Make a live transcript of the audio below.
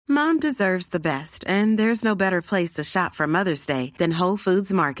Mom deserves the best, and there's no better place to shop for Mother's Day than Whole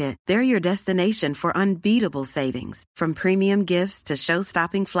Foods Market. They're your destination for unbeatable savings, from premium gifts to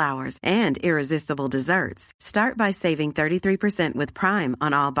show-stopping flowers and irresistible desserts. Start by saving 33% with Prime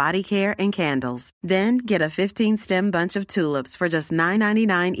on all body care and candles. Then get a 15-stem bunch of tulips for just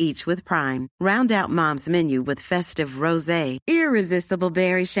 $9.99 each with Prime. Round out Mom's menu with festive rosé, irresistible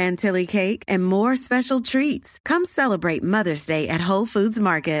berry chantilly cake, and more special treats. Come celebrate Mother's Day at Whole Foods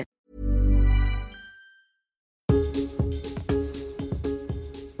Market.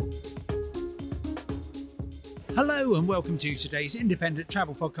 Hello and welcome to today's independent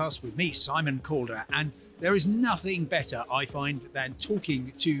travel podcast with me, Simon Calder. And there is nothing better, I find, than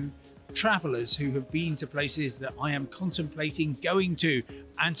talking to travellers who have been to places that I am contemplating going to.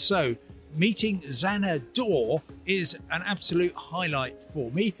 And so meeting Xana Dorr is an absolute highlight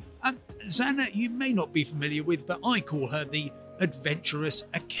for me. Xana, you may not be familiar with, but I call her the Adventurous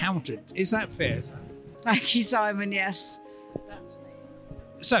Accountant. Is that fair? Thank you, Simon. Yes.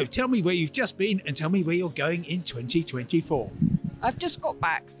 So tell me where you've just been and tell me where you're going in 2024. I've just got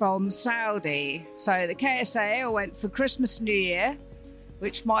back from Saudi. So the KSA, I went for Christmas, New Year,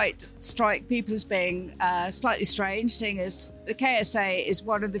 which might strike people as being slightly strange, seeing as the KSA is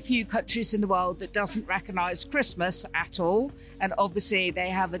one of the few countries in the world that doesn't recognise Christmas at all. And obviously they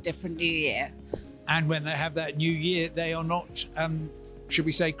have a different New Year. And when they have that New Year, they are not, should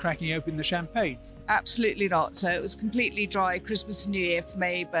we say, cracking open the champagne? Absolutely not. So it was completely dry Christmas and New Year for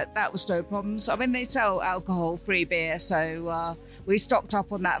me, but that was no problems. I mean, they sell alcohol-free beer, so we stocked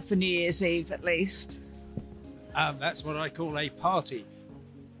up on that for New Year's Eve at least. That's what I call a party.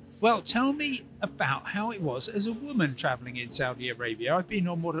 Well, tell me about how it was as a woman travelling in Saudi Arabia. I've been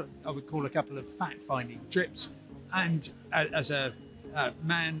on what I would call a couple of fact-finding trips, and as a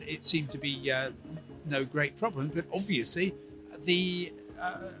man, it seemed to be no great problem, but obviously the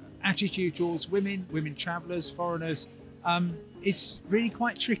attitude towards women travellers, foreigners, is really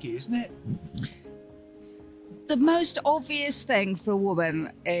quite tricky, isn't it? The most obvious thing for a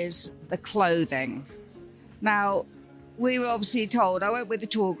woman is the clothing. Now, we were obviously told, I went with the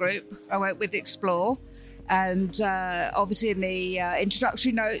tour group, I went with Explore, and obviously in the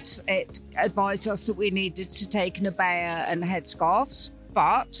introductory notes, it advised us that we needed to take an abaya and headscarves,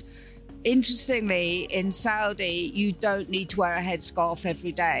 but interestingly, in Saudi, you don't need to wear a headscarf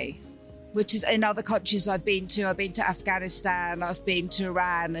every day, which is in other countries I've been to. I've been to Afghanistan, I've been to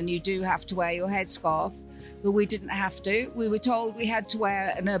Iran, and you do have to wear your headscarf, but we didn't have to. We were told we had to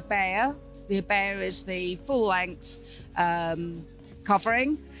wear an abaya. The abaya is the full-length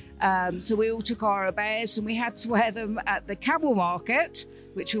covering. So we all took our abayas and we had to wear them at the camel market,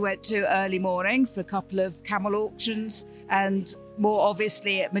 which we went to early morning for a couple of camel auctions, and more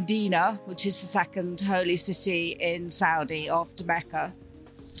obviously at Medina, which is the second holy city in Saudi after Mecca.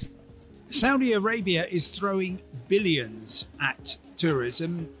 Saudi Arabia is throwing billions at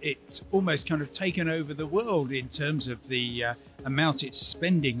tourism. It's almost kind of taken over the world in terms of the amount it's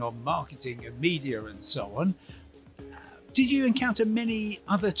spending on marketing and media and so on. Did you encounter many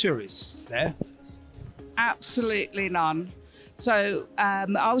other tourists there? Absolutely none. So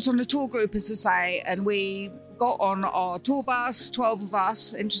I was on a tour group, as I say, and we got on our tour bus, 12 of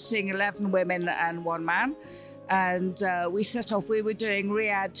us, interesting 11 women and one man. And we set off. We were doing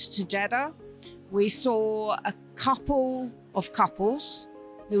Riyadh to Jeddah. We saw a couple of couples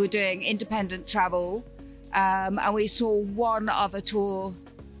who were doing independent travel. And we saw one other tour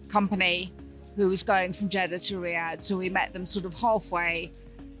company who was going from Jeddah to Riyadh. So we met them sort of halfway,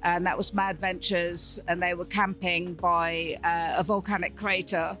 and that was Adventurous, and they were camping by a volcanic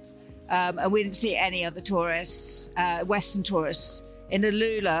crater. And we didn't see any other tourists, Western tourists. In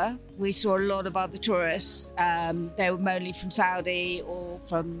Alula, we saw a lot of other tourists. They were mainly from Saudi or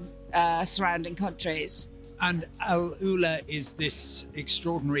from surrounding countries. And Al-Ula is this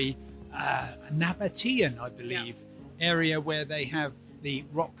extraordinary Nabatean, I believe, area where they have the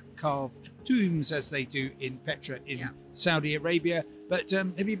rock-carved tombs, as they do in Petra in Saudi Arabia. But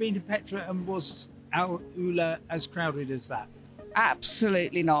have you been to Petra, and was Al-Ula as crowded as that?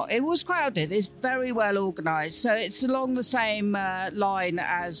 Absolutely not. It was crowded. It's very well organised. So it's along the same line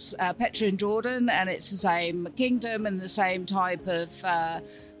as Petra in Jordan, and it's the same kingdom and the same type of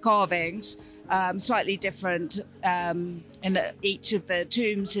carvings, slightly different in that each of the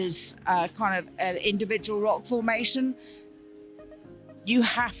tombs is kind of an individual rock formation. You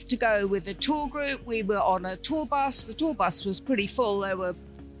have to go with a tour group. We were on a tour bus. The tour bus was pretty full. There were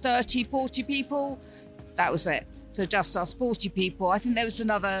 30, 40 people. That was it. So just us, 40 people. I think there was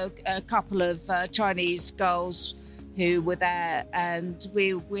another couple of Chinese girls who were there, and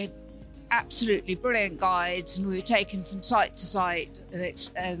we absolutely brilliant guides, and we were taken from site to site,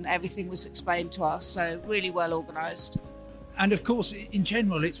 and everything was explained to us. So really well organised. And of course, in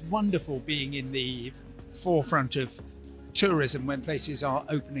general, it's wonderful being in the forefront of tourism when places are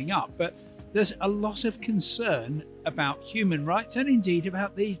opening up. But there's a lot of concern about human rights and indeed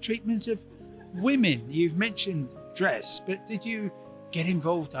about the treatment of women. You've mentioned dress, but did you get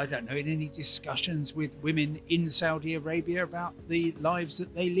involved, I don't know, in any discussions with women in Saudi Arabia about the lives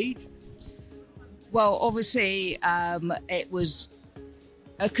that they lead? Well, obviously, it was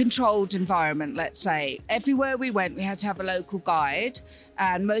a controlled environment, let's say. Everywhere we went, we had to have a local guide,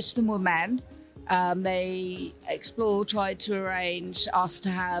 and most of them were men. They tried to arrange us to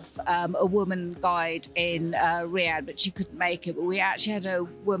have a woman guide in Riyadh, but she couldn't make it. But we actually had a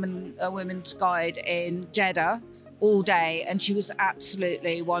women's guide in Jeddah all day, and she was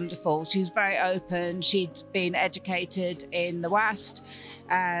absolutely wonderful. She was very open. She'd been educated in the West,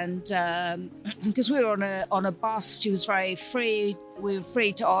 and because we were on a bus, she was very free. We were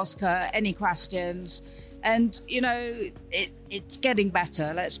free to ask her any questions, and it's getting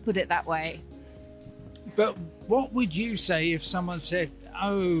better. Let's put it that way. But what would you say if someone said,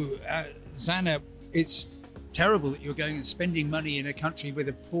 Zana, it's terrible that you're going and spending money in a country with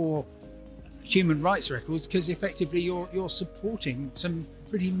a poor human rights records, because effectively you're supporting some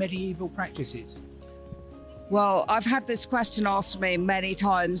pretty medieval practices? Well, I've had this question asked me many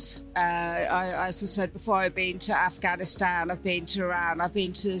times. As I said before, I've been to Afghanistan, I've been to Iran, I've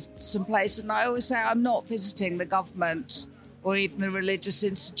been to some places, and I always say I'm not visiting the government or even the religious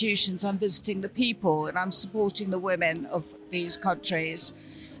institutions. I'm visiting the people, and I'm supporting the women of these countries.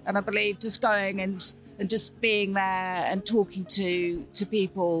 And I believe just going and just being there and talking to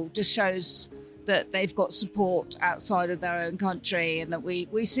people just shows that they've got support outside of their own country, and that we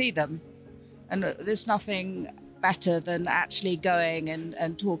see them. And there's nothing better than actually going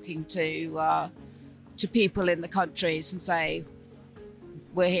and talking to people in the countries and say,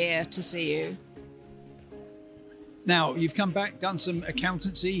 we're here to see you. Now, you've come back, done some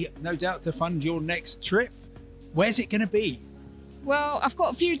accountancy, no doubt to fund your next trip. Where's it going to be? Well, I've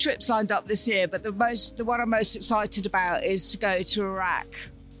got a few trips lined up this year, but the one I'm most excited about is to go to Iraq,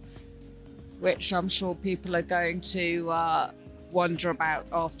 which I'm sure people are going to wonder about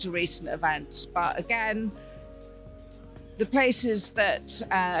after recent events. But again, the places that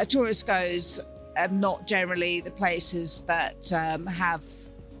a tourist goes are not generally the places that have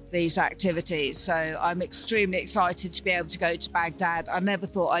these activities. So I'm extremely excited to be able to go to Baghdad. I never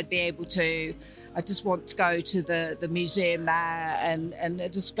thought I'd be able to. I just want to go to the museum there and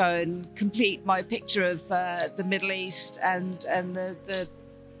just go and complete my picture of the Middle East and the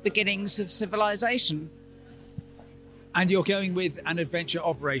beginnings of civilization. And you're going with an adventure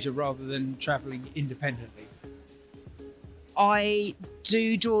operator rather than travelling independently? I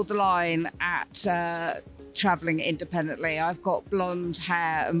do draw the line at travelling independently. I've got blonde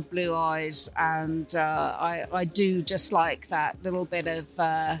hair and blue eyes, and I do just like that little bit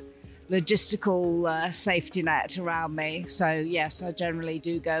of logistical safety net around me. So yes, I generally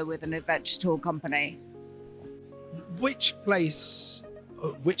do go with an adventure tour company. Which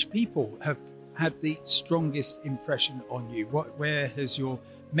people have had the strongest impression on you? Where has your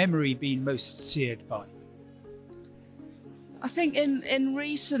memory been most seared by? I think in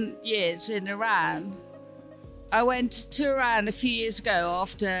recent years in Iran, I went to Iran a few years ago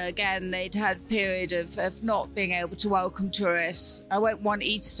after, again, they'd had a period of not being able to welcome tourists. I went one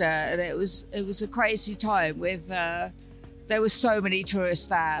Easter, and it was a crazy time with, there were so many tourists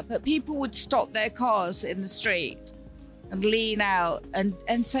there, but people would stop their cars in the street and lean out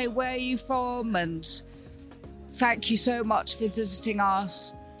and say, where are you from? And thank you so much for visiting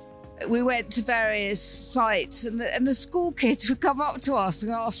us. We went to various sites, and the school kids would come up to us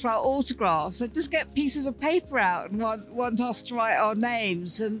and ask for our autographs. I'd just get pieces of paper out and want us to write our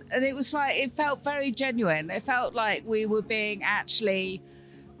names. And it was like, it felt very genuine. It felt like we were being actually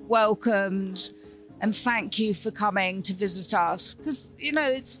welcomed, and thank you for coming to visit us. Because,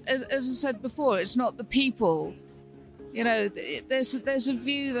 it's, as I said before, it's not the people. There's a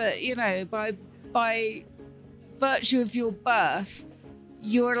view that, by virtue of your birth,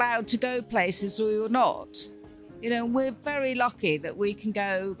 you're allowed to go places or you're not. We're very lucky that we can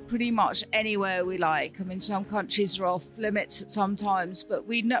go pretty much anywhere we like. I mean, some countries are off limits at some times, but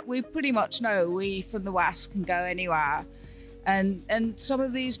we pretty much know we from the West can go anywhere. And some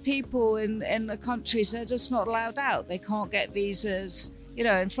of these people in the countries, they're just not allowed out. They can't get visas,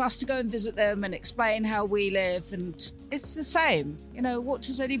 and for us to go and visit them and explain how we live, and it's the same. What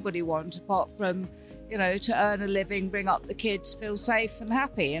does anybody want apart from to earn a living, bring up the kids, feel safe and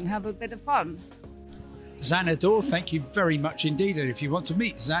happy, and have a bit of fun? Xanador, thank you very much indeed. And if you want to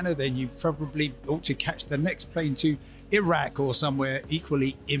meet Xana, then you probably ought to catch the next plane to Iraq or somewhere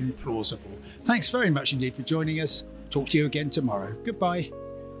equally implausible. Thanks very much indeed for joining us. Talk to you again tomorrow. Goodbye.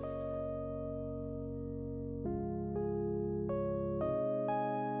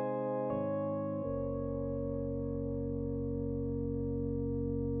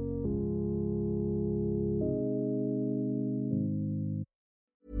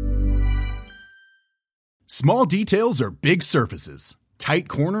 Small details are big surfaces. Tight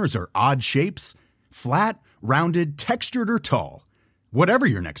corners are odd shapes. Flat, rounded, textured, or tall. Whatever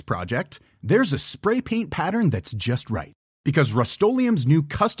your next project, there's a spray paint pattern that's just right. Because Rust-Oleum's new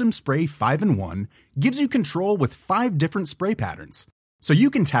Custom Spray 5-in-1 gives you control with 5 different spray patterns. So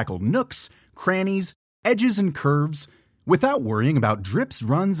you can tackle nooks, crannies, edges, and curves without worrying about drips,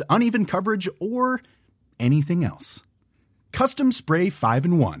 runs, uneven coverage, or anything else. Custom Spray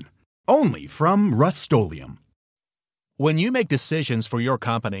 5-in-1. Only from Rust-Oleum. When you make decisions for your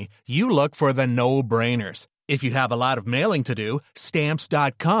company, you look for the no-brainers. If you have a lot of mailing to do,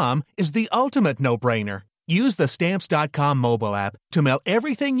 Stamps.com is the ultimate no-brainer. Use the Stamps.com mobile app to mail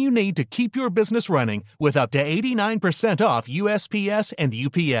everything you need to keep your business running with up to 89% off USPS and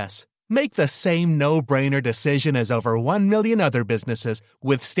UPS. Make the same no-brainer decision as over 1 million other businesses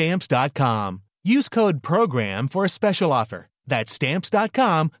with Stamps.com. Use code PROGRAM for a special offer. That's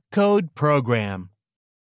Stamps.com, code PROGRAM.